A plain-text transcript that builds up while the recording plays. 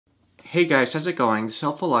Hey guys, how's it going? This is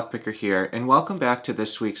HelpfulLockPicker here, and welcome back to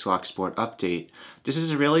this week's Locksport update. This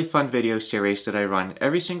is a really fun video series that I run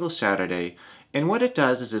every single Saturday, and what it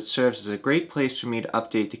does is it serves as a great place for me to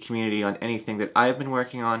update the community on anything that I've been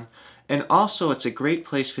working on, and also it's a great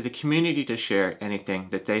place for the community to share anything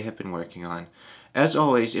that they have been working on. As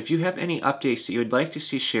always, if you have any updates that you would like to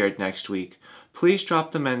see shared next week, please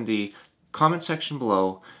drop them in the comment section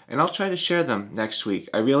below, and I'll try to share them next week.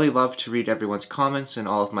 I really love to read everyone's comments in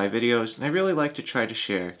all of my videos, and I really like to try to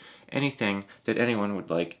share anything that anyone would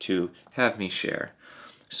like to have me share.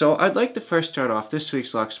 So I'd like to first start off this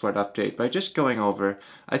week's Locksport update by just going over,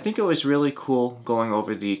 I think it was really cool going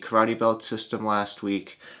over the karate belt system last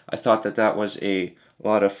week. I thought that that was a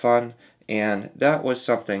lot of fun, and that was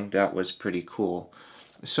something that was pretty cool.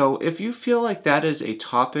 So if you feel like that is a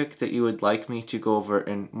topic that you would like me to go over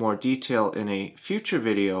in more detail in a future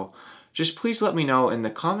video, just please let me know in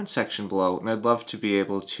the comment section below, and I'd love to be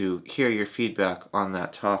able to hear your feedback on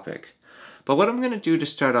that topic. But what I'm going to do to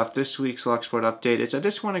start off this week's Locksport update is I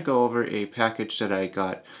just want to go over a package that I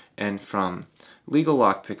got in from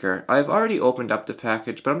LegalLockPicker. I've already opened up the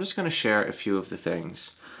package, but I'm just going to share a few of the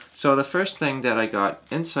things. So the first thing that I got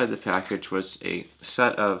inside the package was a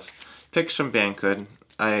set of picks from Banggood.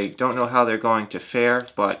 I don't know how they're going to fare,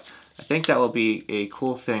 but I think that will be a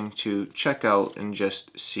cool thing to check out and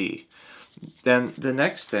just see. Then the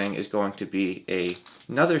next thing is going to be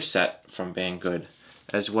another set from Banggood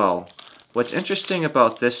as well. What's interesting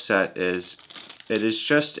about this set is it is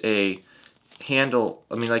just a handle,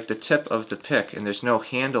 like the tip of the pick, and there's no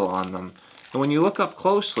handle on them. And when you look up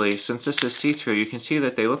closely, since this is see-through, you can see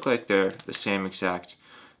that they look like they're the same exact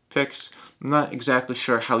picks. I'm not exactly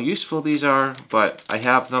sure how useful these are, but I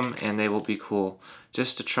have them and they will be cool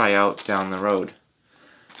just to try out down the road.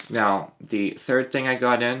 Now, the third thing I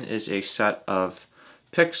got in is a set of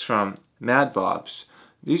picks from Mad.Bobs.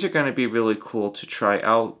 These are going to be really cool to try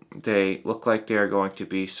out. They look like they are going to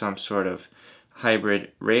be some sort of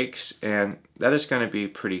hybrid rakes, and that is going to be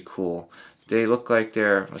pretty cool. They look like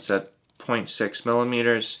they're, 0.6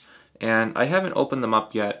 millimeters. And I haven't opened them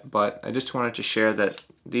up yet, but I just wanted to share that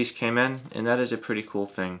these came in, and that is a pretty cool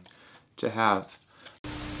thing to have.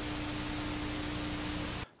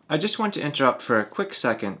 I just want to interrupt for a quick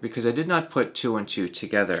second because I did not put two and two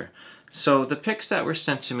together. So the picks that were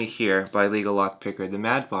sent to me here by LegalLockPicker, the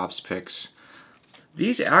Mad.Bobs picks,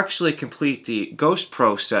 these actually complete the Ghost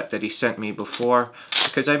Pro set that he sent me before,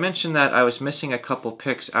 because I mentioned that I was missing a couple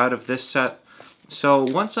picks out of this set. So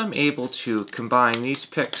once I'm able to combine these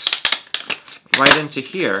picks right into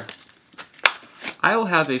here, I will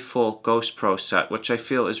have a full Ghost Pro set, which I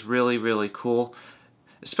feel is really, really cool,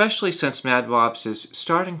 especially since Mad.Bobs is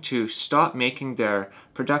starting to stop making their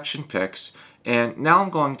production picks, and now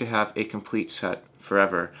I'm going to have a complete set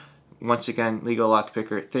forever. Once again,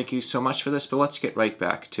 LegalLockPicker, thank you so much for this, but let's get right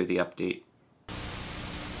back to the update.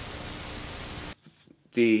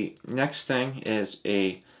 The next thing is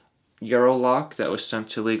a Euro lock that was sent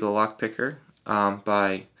to LegalLockPicker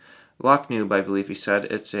by Locknoob, I believe he said.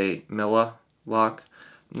 It's a Milla lock.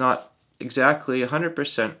 Not exactly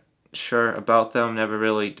 100% sure about them, never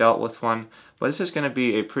really dealt with one, but this is going to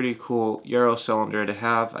be a pretty cool Euro cylinder to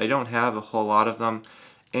have. I don't have a whole lot of them,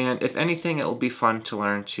 and if anything, it will be fun to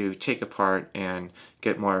learn to take apart and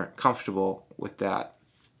get more comfortable with that.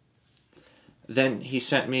 Then he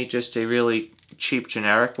sent me just a really cheap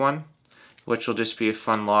generic one, which will just be a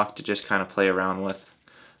fun lock to just kind of play around with.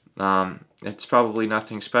 It's probably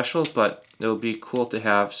nothing special, but it'll be cool to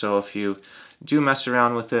have, so if you do mess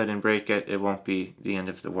around with it and break it, it won't be the end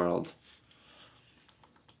of the world.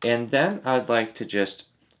 And then I'd like to just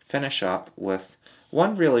finish up with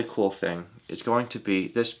one really cool thing. It's going to be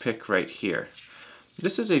this pick right here.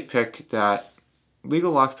 This is a pick that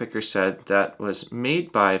LegalLockPicker said that was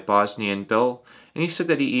made by Bosnian Bill, and he said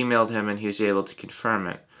that he emailed him and he was able to confirm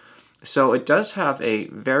it. So it does have a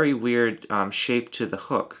very weird shape to the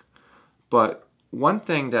hook, but one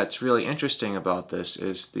thing that's really interesting about this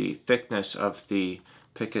is the thickness of the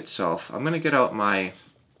pick itself. I'm going to get out my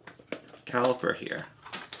caliper here,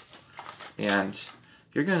 and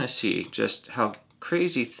you're going to see just how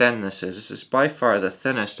crazy thin this is. This is by far the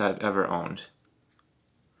thinnest I've ever owned.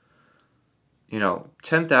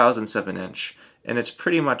 10,000ths of an inch, and it's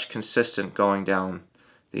pretty much consistent going down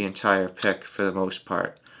the entire pick for the most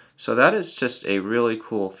part. So that is just a really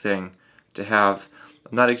cool thing to have.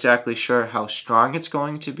 I'm not exactly sure how strong it's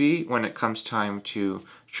going to be when it comes time to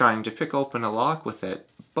trying to pick open a lock with it,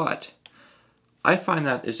 but I find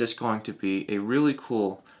that is just going to be a really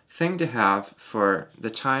cool thing to have for the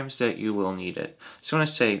times that you will need it. So I want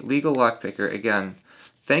to say LegalLockPicker, again,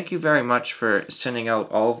 thank you very much for sending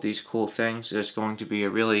out all of these cool things. It's going to be a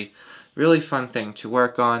really, really fun thing to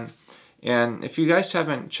work on. And if you guys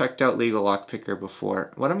haven't checked out LegalLockPicker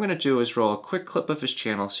before, what I'm going to do is roll a quick clip of his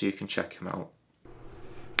channel so you can check him out.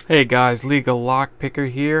 Hey guys,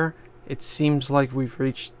 LegalLockPicker here. It seems like we've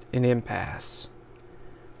reached an impasse.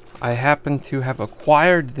 I happen to have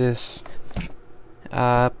acquired this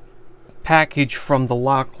package from the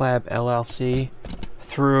Lock Lab LLC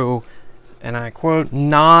through, and I quote,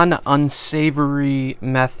 non-unsavory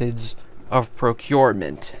methods of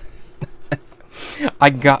procurement.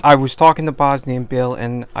 I was talking to Bosnian Bill,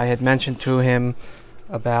 and I had mentioned to him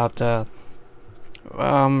about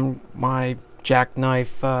my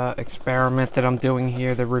jackknife experiment that I'm doing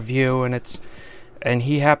here, the review, and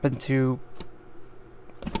he happened to,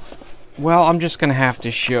 well, I'm just gonna have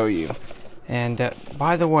to show you. And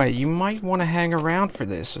by the way, you might want to hang around for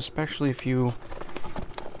this, especially if you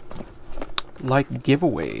like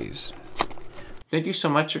giveaways. Thank you so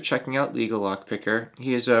much for checking out LegalLockPicker.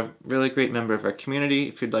 He is a really great member of our community.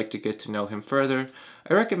 If you'd like to get to know him further,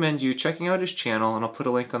 I recommend you checking out his channel, and I'll put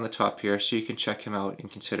a link on the top here so you can check him out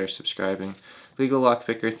and consider subscribing.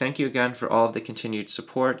 LegalLockPicker, thank you again for all of the continued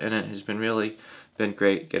support, and it has been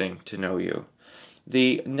great getting to know you.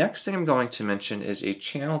 The next thing I'm going to mention is a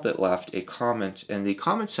channel that left a comment in the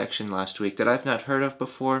comment section last week that I've not heard of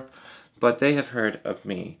before, but they have heard of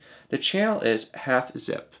me. The channel is Half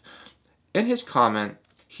Zip. In his comment,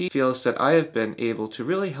 he feels that I have been able to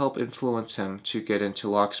really help influence him to get into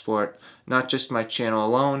lock sport, not just my channel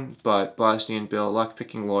alone, but Bosnian Bill,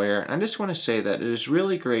 Lockpicking Lawyer. And I just want to say that it is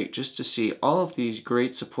really great just to see all of these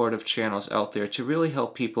great supportive channels out there to really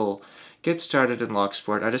help people get started in lock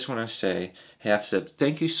sport. I just want to say, Half Zip,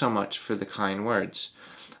 thank you so much for the kind words.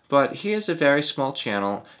 But he has a very small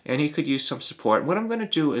channel, and he could use some support. What I'm going to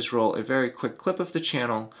do is roll a very quick clip of the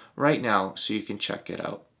channel right now so you can check it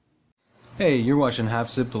out. Hey, you're watching Half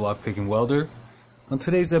Zip, the Lockpicking Welder. On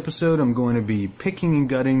today's episode, I'm going to be picking and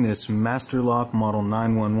gutting this Master Lock Model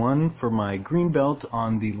 911 for my green belt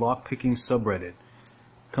on the lockpicking subreddit.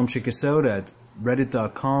 Come check us out at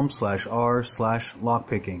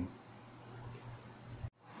reddit.com/r/lockpicking.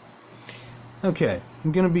 Okay,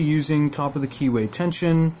 I'm going to be using top of the keyway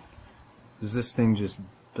tension, because this thing just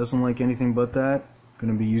doesn't like anything but that. I'm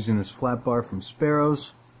going to be using this flat bar from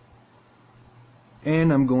Sparrows.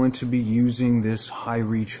 And I'm going to be using this high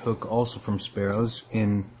reach hook also from Sparrows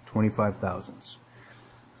in 25 thousandths.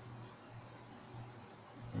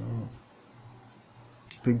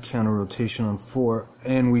 Big counter rotation on 4,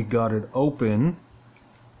 and we got it open.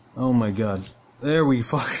 Oh my god. There we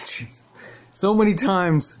fucking Jesus. So many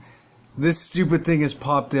times this stupid thing has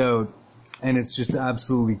popped out and it's just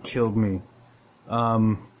absolutely killed me.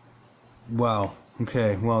 Wow.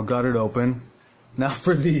 Okay, well, got it open. Now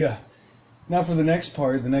for the next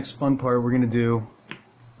part, the next fun part we're gonna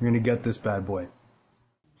get this bad boy.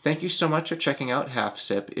 Thank you so much for checking out Half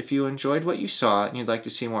Zip. If you enjoyed what you saw and you'd like to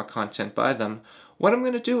see more content by them, what I'm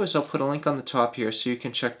going to do is I'll put a link on the top here so you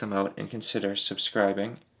can check them out and consider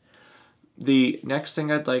subscribing. The next thing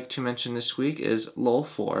I'd like to mention this week is Lowell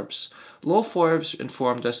Forbes. Lowell Forbes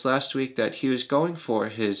informed us last week that he was going for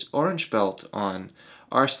his orange belt on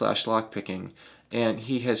r/lockpicking, and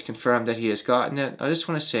he has confirmed that he has gotten it. I just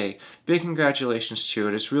want to say big congratulations to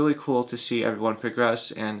it. It's really cool to see everyone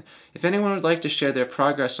progress, and if anyone would like to share their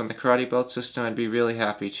progress on the karate belt system, I'd be really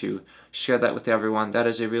happy to share that with everyone. That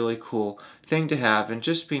is a really cool thing to have, and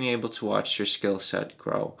just being able to watch your skill set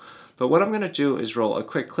grow. But what I'm going to do is roll a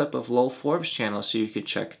quick clip of Lowell Forbes' channel so you can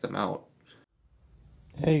check them out.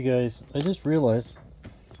 Hey guys, I just realized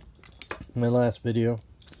in my last video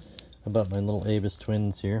about my little Avis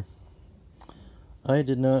twins here, I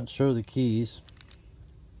did not show the keys.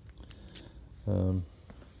 Anyway,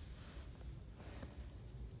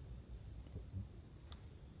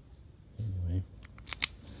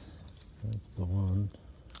 that's the one.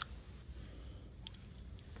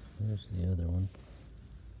 There's the other one.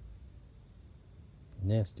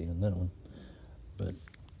 Nasty on that one, but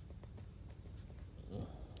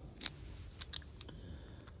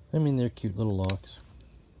I mean, they're cute little locks.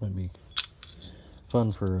 Might be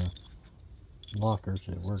fun for lockers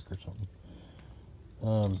at work or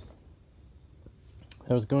something.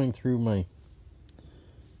 I was going through my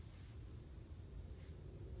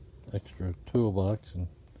extra toolbox and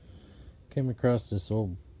came across this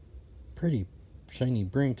old pretty shiny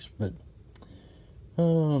Brinks, but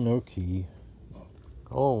oh, no key.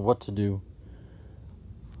 Oh, what to do?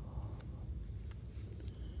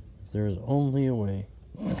 There is only a way.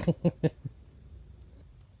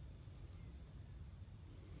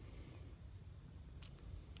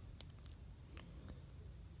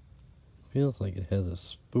 Feels like it has a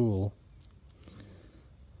spool.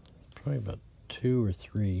 Probably about 2 or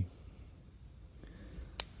 3.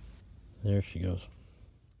 There she goes.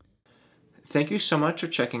 Thank you so much for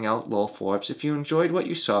checking out LegalLockPicker. If you enjoyed what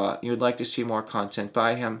you saw and you would like to see more content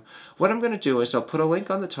by him, what I'm going to do is I'll put a link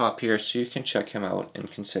on the top here so you can check him out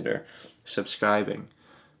and consider subscribing.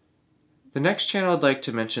 The next channel I'd like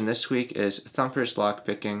to mention this week is Thumper's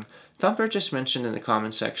Lockpicking. Thumper just mentioned in the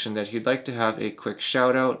comment section that he'd like to have a quick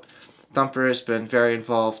shout out. Thumper has been very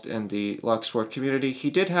involved in the LockSport community. He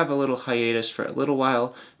did have a little hiatus for a little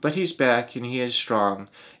while, but he's back and he is strong,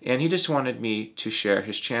 and he just wanted me to share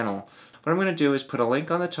his channel. What I'm going to do is put a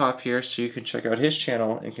link on the top here so you can check out his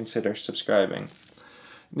channel and consider subscribing.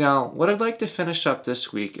 Now, what I'd like to finish up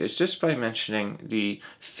this week is just by mentioning the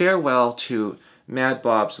farewell to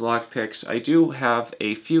Mad.Bob's lockpicks. I do have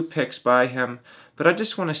a few picks by him, but I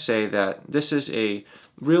just want to say that this is a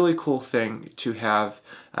really cool thing to have.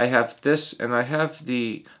 I have this and I have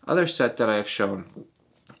the other set that I have shown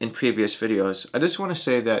in previous videos. I just want to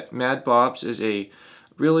say that Mad.Bobs is a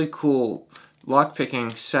really cool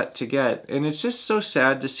lockpicking set to get, and it's just so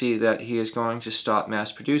sad to see that he is going to stop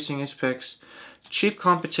mass producing his picks. Cheap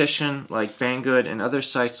competition like Banggood and other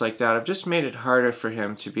sites like that have just made it harder for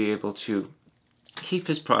him to be able to keep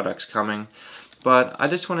his products coming. But I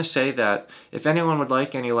just want to say that if anyone would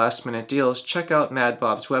like any last minute deals, check out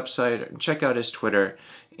Mad.Bob's website and check out his Twitter,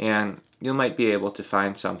 and you might be able to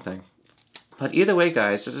find something. But either way,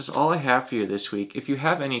 guys, this is all I have for you this week. If you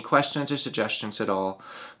have any questions or suggestions at all,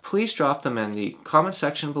 please drop them in the comment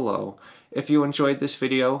section below. If you enjoyed this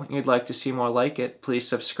video and you'd like to see more like it, please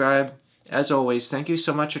subscribe. As always, thank you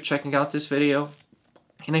so much for checking out this video,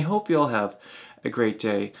 and I hope you all have a great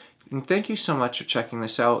day. And thank you so much for checking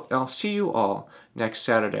this out, and I'll see you all next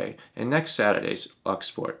Saturday in next Saturday's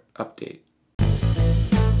LockSport Update.